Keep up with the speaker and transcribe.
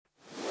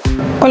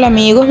Hola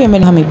amigos,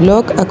 bienvenidos a mi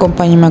blog.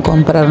 Acompáñenme a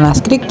comprar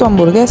unas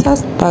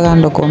criptohamburguesas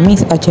pagando con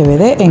mis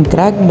HBD en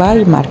Crack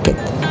Buy Market.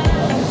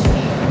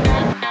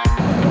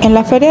 En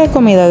la feria de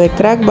comida de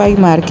Crack Buy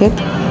Market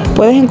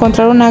puedes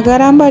encontrar una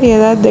gran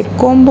variedad de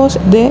combos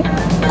de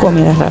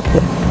comida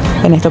rápida.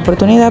 En esta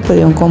oportunidad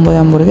pedí un combo de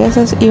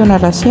hamburguesas y una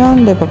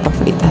ración de papas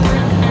fritas.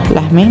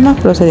 Las mismas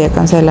procedí a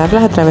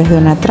cancelarlas a través de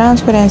una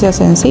transferencia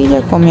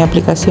sencilla con mi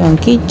aplicación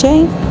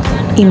Keychain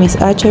y mis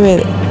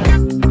HBD.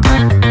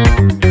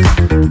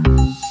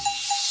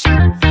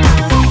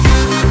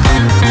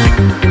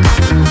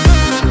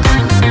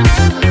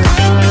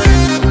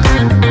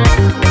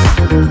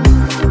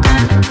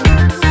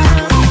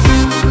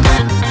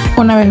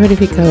 Una vez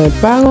verificado el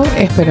pago,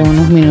 esperé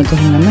unos minutos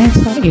en la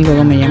mesa y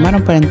luego me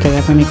llamaron para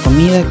entregarme mi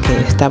comida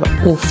que estaba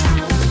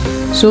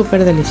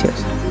súper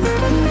deliciosa.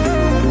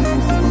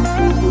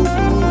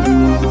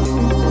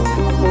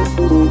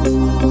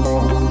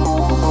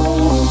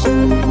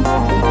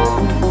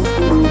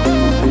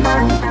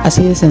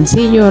 Así de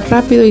sencillo,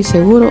 rápido y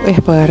seguro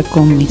es pagar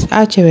con mis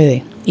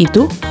HBD. ¿Y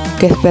tú?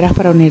 ¿Qué esperas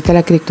para unirte a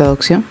la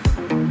criptoadopción?